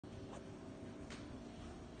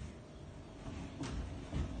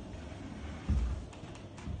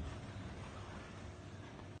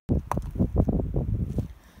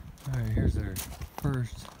is their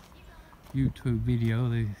first YouTube video.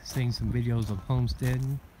 They've seen some videos of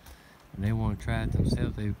homesteading and they want to try it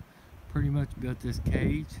themselves. They've pretty much built this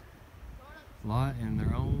cage lot in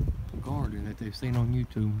their own garden that they've seen on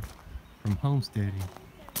YouTube from homesteading.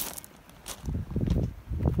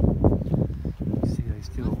 See, they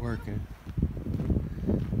still working.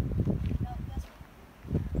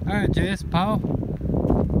 Alright, Jess,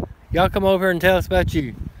 Paul, y'all come over and tell us about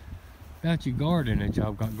your garden that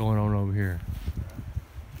y'all got going on over here.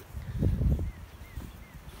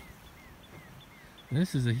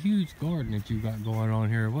 This is a huge garden that you got going on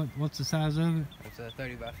here. What's the size of it? It's a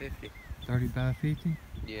 30 by 50. 30 by 50?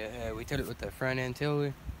 Yeah, we tilled it with the front end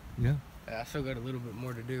tiller. Yeah. I still got a little bit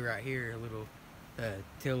more to do right here, a little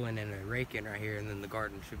tilling and a raking right here, and then the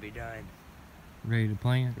garden should be done. Ready to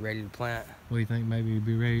plant? Ready to plant. What do you think? Maybe you'll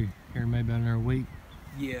be ready here maybe under a week?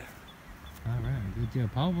 Yeah. Alright, good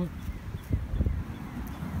job. Paul,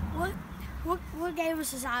 what gave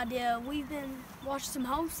us this idea? We've been watching some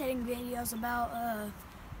homesteading videos about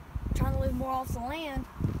trying to live more off the land.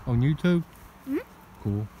 on YouTube? Mm-hmm.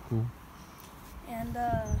 Cool, cool. And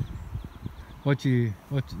What's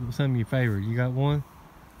some of your favorite? You got one?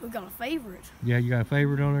 we got a favorite. Yeah, you got a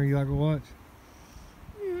favorite on there you like to watch?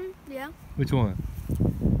 Yeah. Which one? His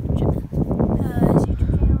YouTube channel name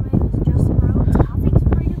is Justin Rhodes. I think it's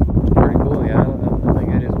pretty good. Pretty cool, yeah. I think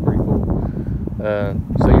that is pretty cool.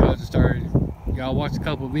 So y'all just started, y'all watched a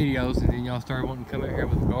couple of videos and then y'all started wanting to come out here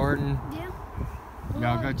with a garden. Yeah.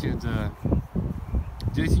 Y'all got you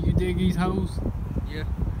Jesse, you dig these holes? Yeah.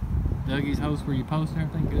 Dug these holes for your post and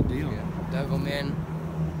everything? Good deal. Yeah. Dug them in,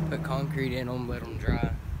 put concrete in them, let them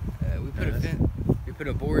dry. We put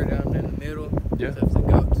a board down in the middle. Yeah. So if the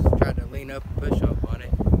goats tried to lean up and push up on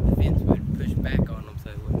it, the fence would push back on them so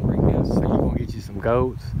it wouldn't break down. So you're gonna get you some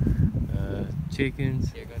goats,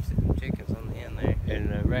 chickens. Yeah, gonna sit some chickens on the end there.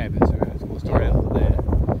 And rabbits. Alright, so we'll start out with that.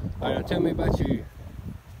 Alright, now tell me about your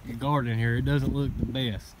garden here. It doesn't look the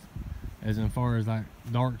best as far as like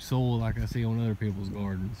dark soil like I see on other people's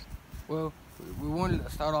gardens. Well, we wanted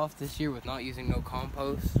to start off this year with not using no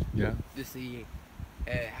compost. Yeah. To see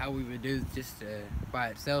how we would do just by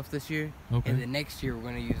itself this year. Okay. And then next year we're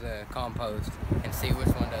going to use compost and see which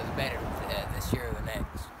one does better this year or the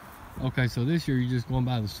next. Okay, so this year you're just going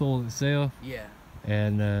by the soil itself. Yeah.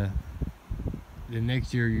 And the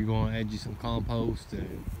next year you're going to add you some compost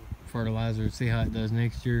and fertilizer and see how it does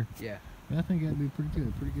next year. Yeah. I think that'd be pretty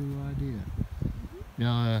good idea.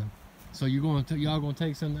 Now, so y'all gonna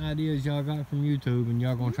take some ideas y'all got from YouTube and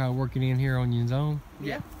y'all gonna try to work it in here on your own?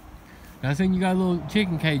 Yeah. Now, I seen you got a little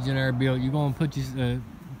chicken cage in there built. You gonna put in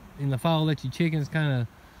the fall let your chickens kind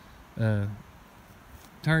of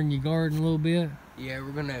turn your garden a little bit? Yeah,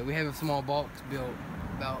 we have a small box built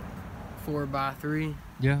about 4 by 3.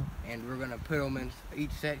 Yeah. And we're gonna put them in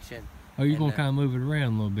each section. Oh, you're gonna kind of move it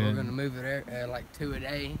around a little bit. We're gonna move it like 2 a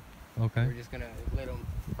day. Okay. We're just gonna let them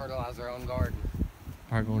fertilize their own garden.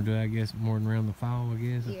 Probably gonna do, I guess, more than around the fall, I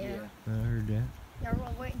guess. Yeah. I heard that. Yeah, we're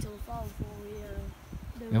gonna wait until the fall before we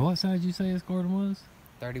do it. Now, what size you say this garden was?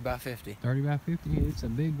 30 by 50. 30 by 50? Yeah, it's a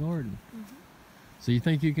big garden. Mm-hmm. So you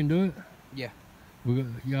think you can do it? Yeah.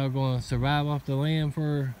 Y'all gonna survive off the land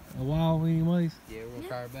for a while anyways? Yeah, we're gonna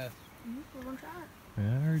try our best. Mm-hmm. We're gonna try it.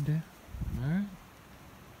 Yeah, I heard that. Alright.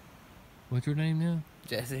 What's your name now?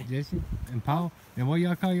 Jesse. Jesse? And Paul? And what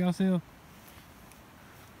y'all call yourself?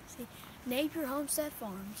 See, Napier Homestead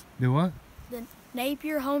Farms. Do what? The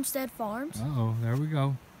Napier Homestead Farms. Uh-oh, there we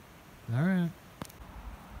go. Alright.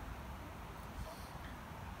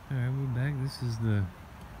 Alright, we're back. This is the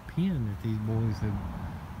pen that these boys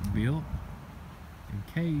have built and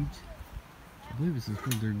cage. I believe this is for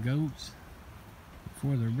their goats,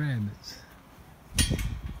 for their rabbits.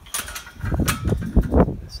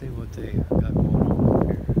 Let's see what they got going on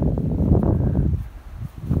here.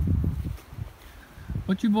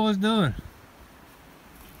 What you boys doing?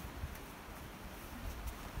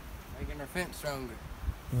 Making our fence stronger.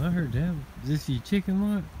 Well, I heard that. Is this your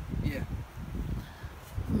chicken lot? Yeah.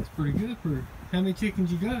 That's pretty good for how many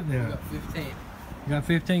chickens you got now? We got 15. You got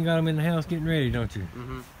 15, got them in the house getting ready, don't you?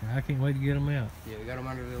 Mm-hmm. I can't wait to get them out. Yeah, we got them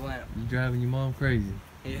under the lamp. You driving your mom crazy.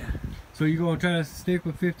 Yeah. So you gonna try to stick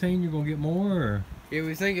with 15? You're gonna get more, or Yeah, we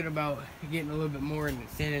was thinking about getting a little bit more and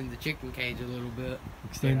extending the chicken cage a little bit.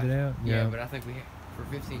 extend it out? Yeah, but I think for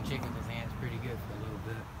 15 chickens, I think it's pretty good for a little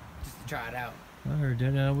bit, just to try it out. I heard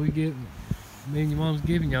that. Now me and your mom's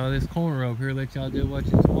giving y'all this corner over here, let y'all do what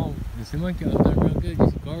you want. It seems like y'all done real good.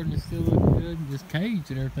 This garden is still looking good, and this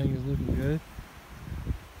cage and everything is looking good.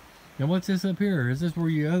 Now what's this up here? Is this where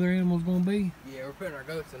your other animals gonna be? Yeah, we're putting our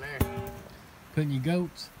goats in there. Putting your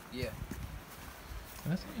goats? Yeah.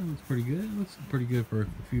 I think it looks pretty good. It looks pretty good for a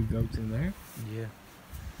few goats in there. Yeah.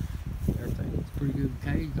 Everything looks pretty good.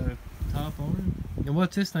 Cage got a top on it. And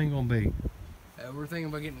what's this thing gonna be? We're thinking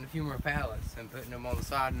about getting a few more pallets and putting them on the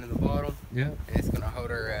side and in the bottom. Yeah. And it's gonna hold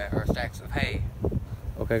our stacks of hay.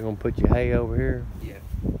 Okay, gonna put your hay over here. Yeah.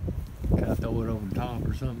 Kind of throw it over the top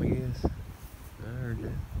or something, I guess. I heard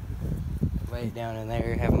that. Lay it down in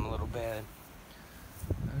there, have them a little bed.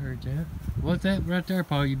 I heard that. What's that right there,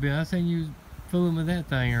 Paul? You been? I seen you fooling with that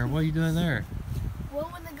thing, or what are you doing there?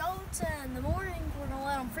 Well, with the goats in the morning, we're gonna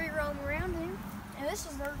let them free roam around here. And this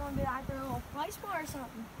is they're gonna be like their little play spot or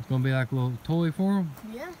something. It's gonna be like a little toy for them.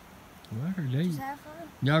 Yeah. Well, I heard that. Just have fun.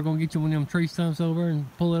 Y'all gonna get you one of them tree stumps over and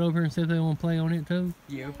pull it over here and see if they want to play on it too?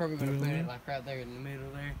 Yeah, we're probably gonna put it like right there in the middle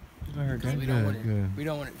there. I heard that. We don't want Good. it. We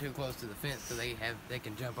don't want it too close to the fence so they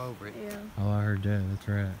can jump over it. Yeah. Oh, I heard that. That's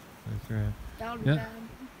right. That's right. That would be Yep. bad.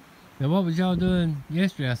 Now, what was y'all doing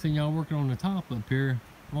yesterday? I seen y'all working on the top up here.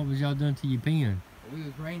 What was y'all doing to your pen? We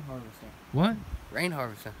was rain harvesting. What? Rain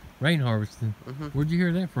harvesting. Rain harvesting. Mm-hmm. Where'd you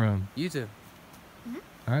hear that from? YouTube.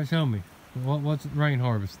 All right, show me. What's rain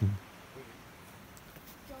harvesting?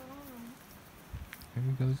 There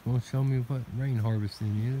you go. He's gonna show me what rain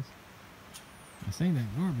harvesting is. I seen that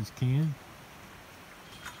garbage can.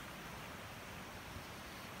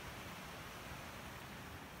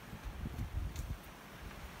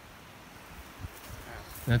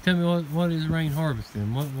 Now tell me what is rain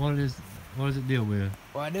harvesting? What does it deal with?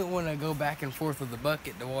 Well, I didn't want to go back and forth with the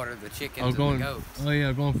bucket to water the chickens and going, the goats. oh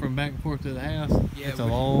yeah, going from back and forth to the house. Yeah, It's a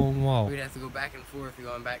long walk. We'd have to go back and forth,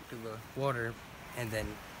 going back to the water, and then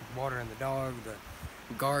watering the dog,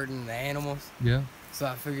 the garden, the animals. Yeah. So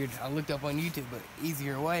I figured I looked up on YouTube an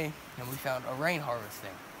easier way, and we found a rain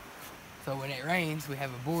harvesting. So when it rains, we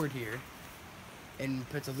have a board here, and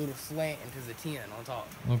puts a little slant into the tin on top.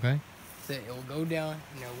 Okay. So it will go down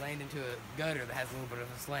and it'll land into a gutter that has a little bit of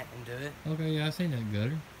a slant into it. Okay, yeah, I seen that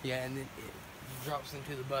gutter. Yeah, and then it drops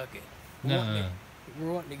into the bucket. Nuh-uh.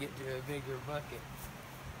 We're wanting to get to a bigger bucket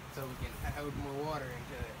so we can hold more water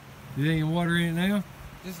into it. Is there any water in it now?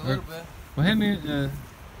 Just a little bit. Well, how many? Big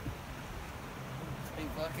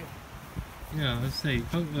bucket. Yeah, let's see.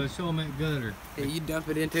 Show them that gutter. Yeah, you dump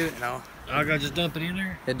it into it and I gotta just dump it in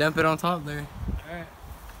there. yeah, dump it on top there. All right.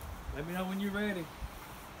 Let me know when you're ready.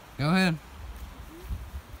 Go ahead.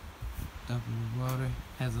 Dump in the water.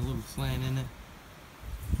 Has a little slant in it.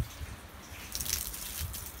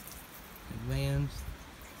 It lands.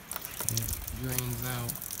 It drains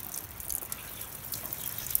out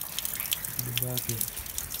the bucket.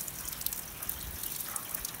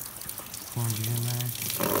 Plunge it in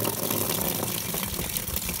there.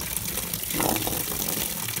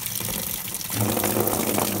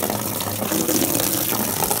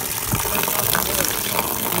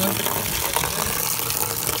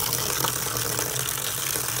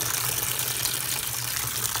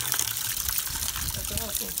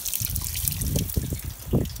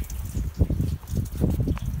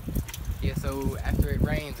 Yeah, so after it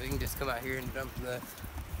rains, we can just come out here and dump the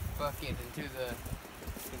bucket into the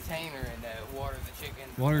container and water the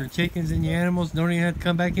chickens. Water the chickens and your animals. Don't even have to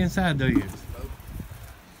come back inside, do you? Nope.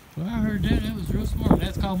 Well, I heard that. That was real smart.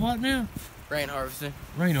 That's called what now? Rain harvesting.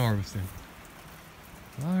 Rain harvesting.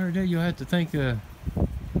 Well, I heard that. You'll have to think. Yeah,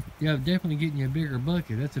 definitely getting you a bigger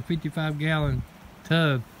bucket. That's a 55-gallon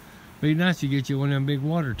tub. Be nice to get you one of them big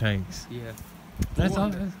water tanks. Yeah. That's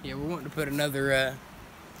all. Yeah, we're wanting to put another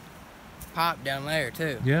pipe down there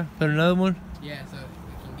too. Yeah. Put another one. Yeah, so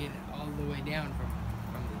we can get it all the way down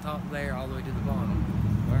from the top there all the way to the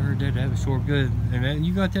bottom. I heard that. That was sure good. And that,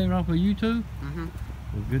 you got that off of YouTube? Mm-hmm.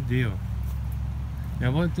 Well, good deal.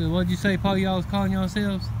 Now, what'd you say, Paul? Y'all was calling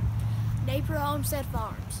yourselves? Napier Homestead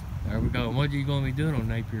Farms. There we go. And what are you going to be doing on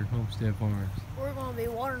Napier Homestead Farms? We're going to be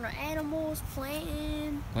watering our animals,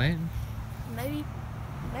 planting, Planting? maybe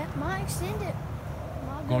that might extend it.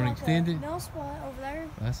 Might Gonna like extend a it? mill spot over there.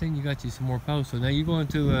 I seen you got you some more posts. So now you're going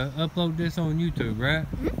to upload this on YouTube, right?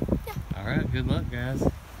 Mm-hmm. Yeah. All right. Good luck, guys.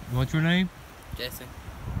 What's your name? Jesse.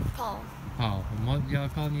 Paul. Paul. And what y'all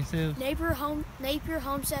calling yourselves? Napier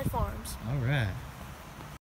Homestead Farms. All right.